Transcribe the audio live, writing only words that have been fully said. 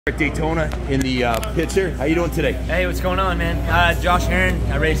At Daytona in the pits here. How you doing today? Hey, what's going on, man? Josh Herrin.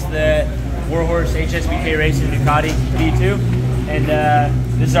 I raced the Warhorse HSBK racing Ducati V2, and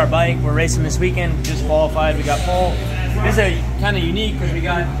this is our bike. We're racing this weekend. Just qualified. We got pole. This is kind of unique because we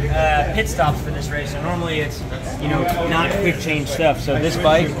got pit stops for this race. So normally it's not quick change stuff. So this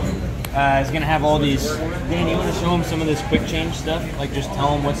bike is going to have all these. Dan, you want to show them some of this quick change stuff? Like just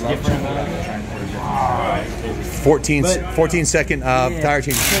tell them what's different about it. 14-second tire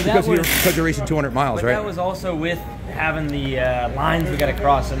changes because you're racing 200 miles, right? That was also with having the lines we got to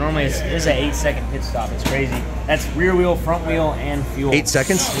cross. So normally it's an 8-second pit stop. It's crazy. That's rear wheel, front wheel, and fuel. 8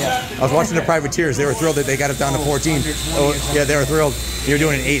 seconds? Yeah. I was watching the privateers. They were thrilled that they got it down to 14. Oh, yeah, they were thrilled. You're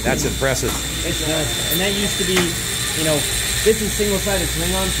doing an 8. That's impressive. It's nuts. And that used to be, this is single-sided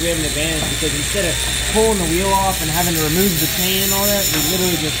swing-on, so we have an advantage because instead of pulling the wheel off and having to remove the chain and all that, we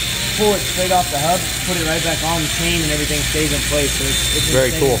literally just pull it straight off the hub, put it right back on the chain, and everything stays in place. So it's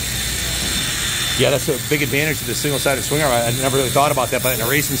very insane. cool. Yeah, that's a big advantage of the single-sided swing arm. I never really thought about that, but in a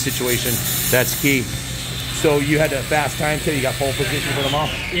racing situation, that's key. So you had a fast time today. You got pole position for them all?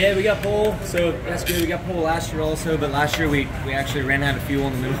 Yeah, we got pole, so that's good. We got pole last year also, but last year we actually ran out of fuel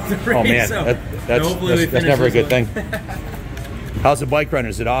in the middle of the race. Oh man, so that's never a good thing. How's the bike running?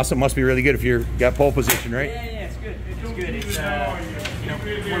 Is it awesome? Must be really good if you got pole position, right? Yeah, it's good. It's good. It's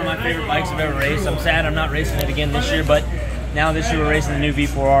one of my favorite bikes I've ever raced. I'm sad I'm not racing it again this year, but now this year we're racing the new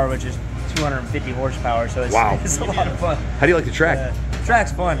V4R, which is 250 horsepower, so it's, wow. It's a lot of fun. How do you like the track? The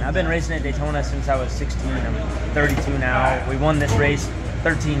track's fun. I've been racing at Daytona since I was 16. I'm 32 now. We won this race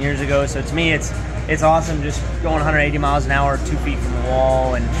 13 years ago, so to me it's awesome just going 180 miles an hour, 2 feet from the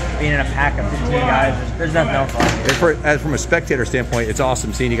wall, and being in a pack of 15 guys. There's nothing else like it. From a spectator standpoint, it's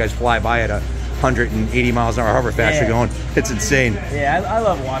awesome seeing you guys fly by at 180 miles an hour, however fast you're going. It's insane. Yeah, I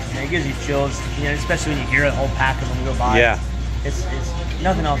love watching it. It gives you chills, especially when you hear a whole pack of them go by. Yeah. It's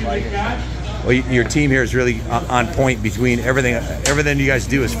nothing else like it. Well, your team here is really on point between everything. Everything you guys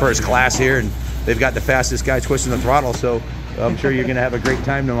do is first class here, and they've got the fastest guy twisting the throttle, so I'm sure you're going to have a great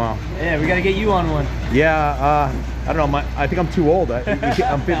time tomorrow. Yeah, we got to get you on one. Yeah, I don't know. I think I'm too old. I'm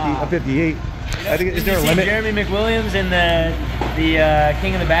 58. I think is there a limit? Jeremy McWilliams in the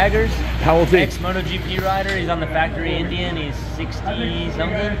King of the Baggers. How old is he? Ex-MotoGP rider. He's on the Factory Indian. He's 60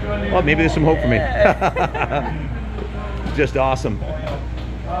 something. Well, maybe there's some hope for me. Just awesome.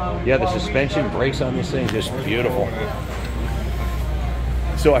 Yeah, the suspension brakes on this thing just beautiful.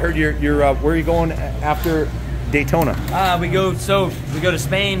 So I heard you're where are you going after Daytona? We go to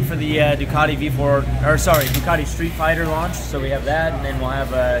Spain for the Ducati Ducati Street Fighter launch. So we have that, and then we'll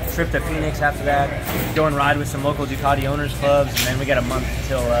have a trip to Phoenix after that. Go and ride with some local Ducati owners clubs, and then we got a month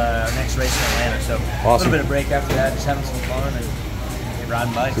until our next race in Atlanta. So awesome. A little bit of break after that, just having some fun and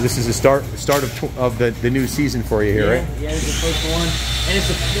riding bikes. So this is the start of the new season for you here, right? Yeah, it's the first one, and it's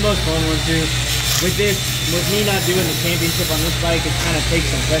the most fun one too. With me not doing the championship on this bike, it kind of takes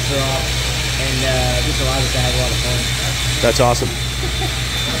some pressure off, and just allows us to have a lot of fun. That's awesome.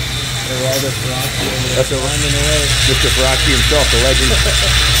 That's Mr. Feracci himself, the legend.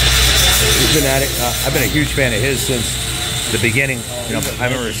 He's been at it. I've been a huge fan of his since the beginning. I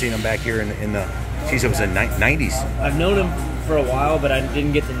remember seeing him back here in the, geez, it was the 90s. I've known him for a while, but I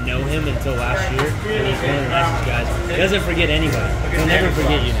didn't get to know him until last year, and he's one of the nicest guys. He doesn't forget anybody. He'll never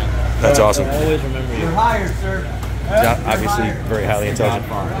forget you now. That's awesome. He'll always remember you. You're hired, sir. Obviously very highly intelligent.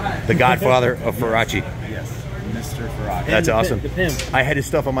 The godfather of Feracci. Yes, Mr. Feracci. That's awesome. The pimp. I had his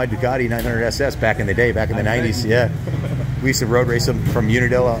stuff on my Ducati 900 SS back in the day, back in the 90s. Yeah, we used to road race him from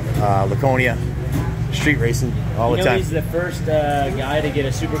Unadilla, Laconia, street racing all the time. He's the first guy to get a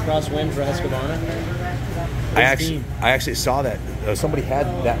Supercross win for Husqvarna. I actually saw that somebody had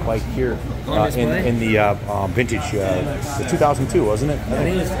that bike here in the vintage, the 2002, wasn't it? I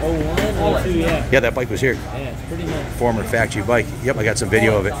think it was 01, 02, yeah. Yeah, that bike was here. Yeah, it's pretty nice. Former factory bike. Yep, I got some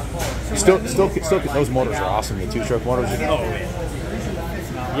video of it. Still, those motors are awesome. The two-stroke motors. Oh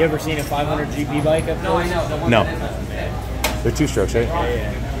yeah. You ever seen a 500 GP bike up close? No. They're two-strokes, right?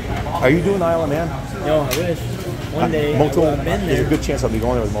 Yeah. Are you doing the Isle of Man? No, I wish. One day, Motul, I've been there. there's a good chance I'll be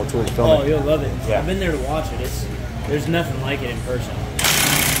going there with Motul to film it. Oh, you'll love it. Yeah. I've been there to watch it. There's nothing like it in person.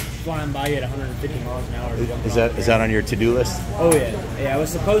 Flying by you at 150 miles an hour. Is that on your to-do list? Oh yeah. Yeah, I was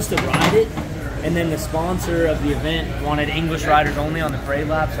supposed to ride it, and then the sponsor of the event wanted English riders only on the parade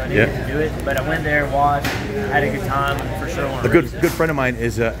lap, so I didn't get to do it. But I went there, watched, had a good time, and for sure want to race. Good friend of mine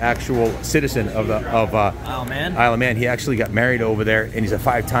is an actual citizen of Isle of Man. Isle of Man. He actually got married over there, and he's a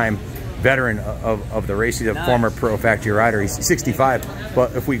 5-time veteran of the race. He's a former pro factory rider. He's 65,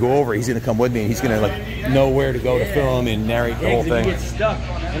 but if we go over, he's gonna come with me and he's gonna like know where to go to film and narrate the whole thing. You get stuck,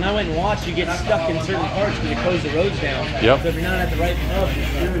 and I went and watched. You get stuck in certain parts because it closed the roads down. Yep. So if you're not at the right pub,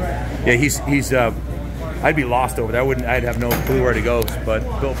 yeah, he's I'd be lost over there. I'd have no clue where to go. But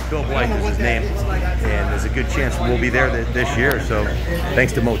Bill Blythe is his name, and there's a good chance we'll be there this year. So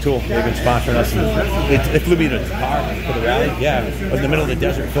thanks to Motul, they've been sponsoring us. They flew me to the car for the rally. Yeah, I was in the middle of the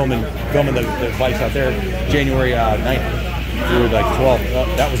desert filming the bikes out there, January 9th through like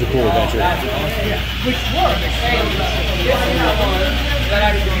 12th. That was a cool adventure.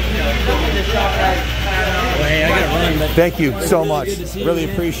 Well, hey, I gotta run. But thank you so much. Really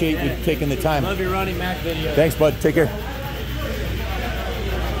appreciate you taking the time. Love your Ronnie Mac video. Thanks, bud. Take care.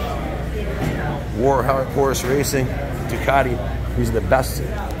 Warhorse Racing, Ducati. These are the best.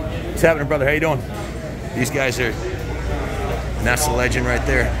 What's happening, brother? How you doing? These guys are. And that's the legend right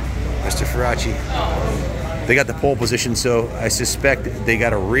there, Mr. Feracci. They got the pole position, so I suspect they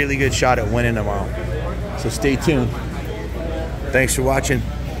got a really good shot at winning tomorrow. So stay tuned. Thanks for watching.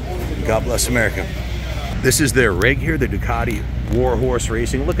 God bless America. This is their rig here, the Ducati Warhorse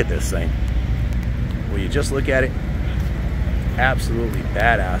Racing. Look at this thing. Will you just look at it? Absolutely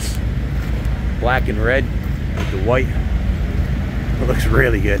badass. Black and red with the white. It looks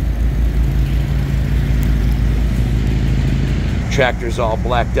really good. Tractor's all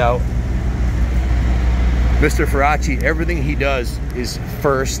blacked out. Mr. Feracci, everything he does is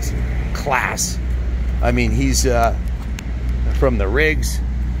first class. I mean, he's from the rigs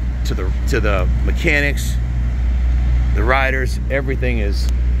to the mechanics, the riders, everything is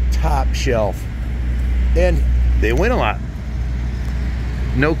top shelf. And they win a lot.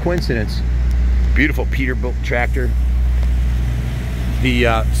 No coincidence. Beautiful Peterbilt tractor.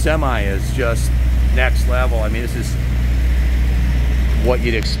 The semi is just next level. I mean, this is what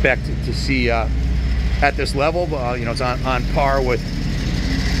you'd expect to see at this level. You know, it's on par with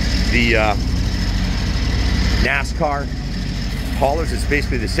the NASCAR haulers. It's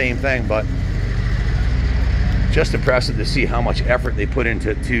basically the same thing, but just impressive to see how much effort they put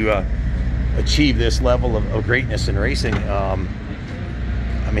into to achieve this level of greatness in racing. I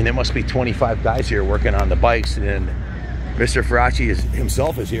mean, there must be 25 guys here working on the bikes, and Mr. Feracci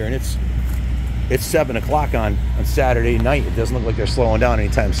himself is here, and it's 7 o'clock on Saturday night. It doesn't look like they're slowing down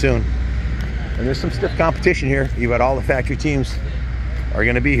anytime soon. And there's some stiff competition here. You've got all the factory teams are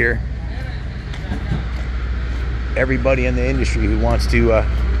going to be here. Everybody in the industry who wants to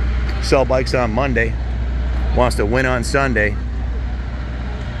sell bikes on Monday wants to win on Sunday.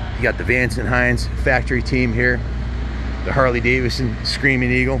 You got the Vance and Hines factory team here, the Harley Davidson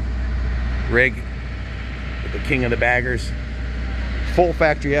Screaming Eagle rig with the king of the baggers. Full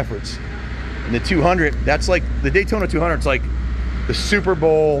factory efforts. And the 200, that's like the Daytona 200. It's like the Super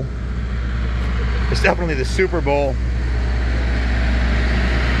Bowl. It's definitely the Super Bowl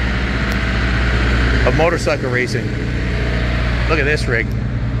of motorcycle racing. Look at this rig.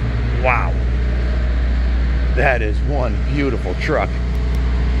 Wow. That is one beautiful truck.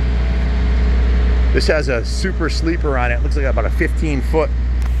 This has a super sleeper on it. Looks like about a 15-foot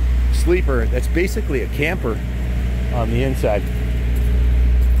sleeper. That's basically a camper on the inside.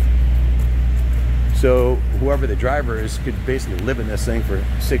 So whoever the driver is could basically live in this thing for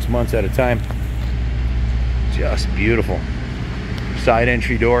 6 months at a time. Just beautiful. Side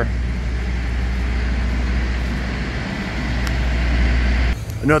entry door.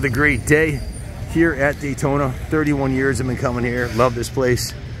 Another great day here at Daytona. 31 years I've been coming here. Love this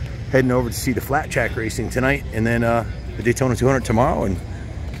place. Heading over to see the flat track racing tonight, and then the Daytona 200 tomorrow, and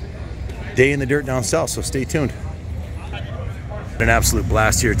day in the dirt down south, so stay tuned. An absolute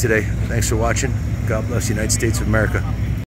blast here today. Thanks for watching. God bless the United States of America.